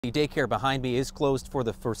The daycare behind me is closed for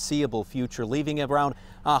the foreseeable future, leaving around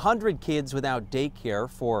 100 kids without daycare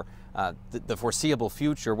for the foreseeable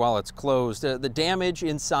future while it's closed. The damage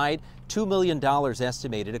inside, $2 million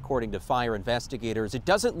estimated, according to fire investigators. It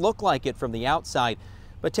doesn't look like it from the outside,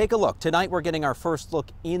 but take a look. Tonight we're getting our first look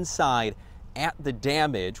inside at the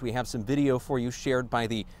damage. We have some video for you shared by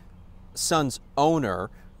the son's owner,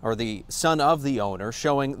 or the son of the owner,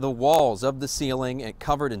 showing the walls of the ceiling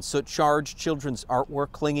covered in soot, charged children's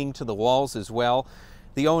artwork clinging to the walls as well.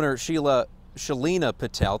 The owner, Shalina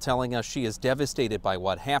Patel, telling us she is devastated by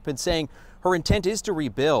what happened, saying her intent is to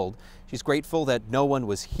rebuild. She's grateful that no one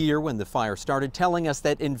was here when the fire started, telling us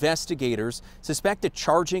that investigators suspect a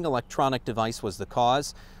charging electronic device was the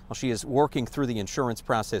cause. Well, she is working through the insurance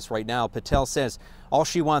process right now. Patel says all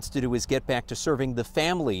she wants to do is get back to serving the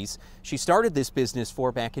families she started this business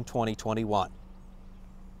for back in 2021.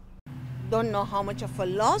 Don't know how much of a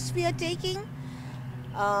loss we are taking.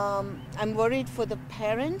 I'm worried for the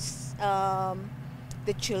parents,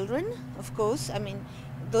 the children, of course. I mean,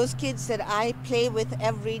 those kids that I play with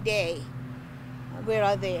every day, where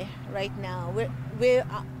are they right now? Where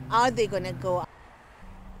are they going to go?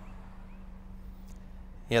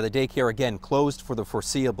 Yeah, the daycare again closed for the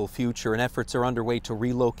foreseeable future, and efforts are underway to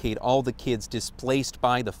relocate all the kids displaced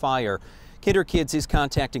by the fire. Kinder Kids is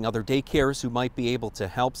contacting other daycares who might be able to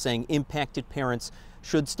help, saying impacted parents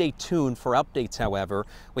should stay tuned for updates. However,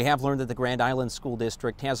 we have learned that the Grand Island School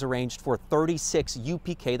District has arranged for 36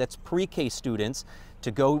 UPK, that's pre-K students,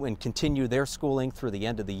 to go and continue their schooling through the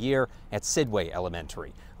end of the year at Sidway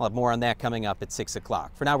Elementary. I'll have more on that coming up at 6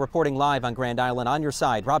 o'clock. For now, reporting live on Grand Island, on your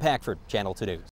side, Rob Hackford, Channel 2 News.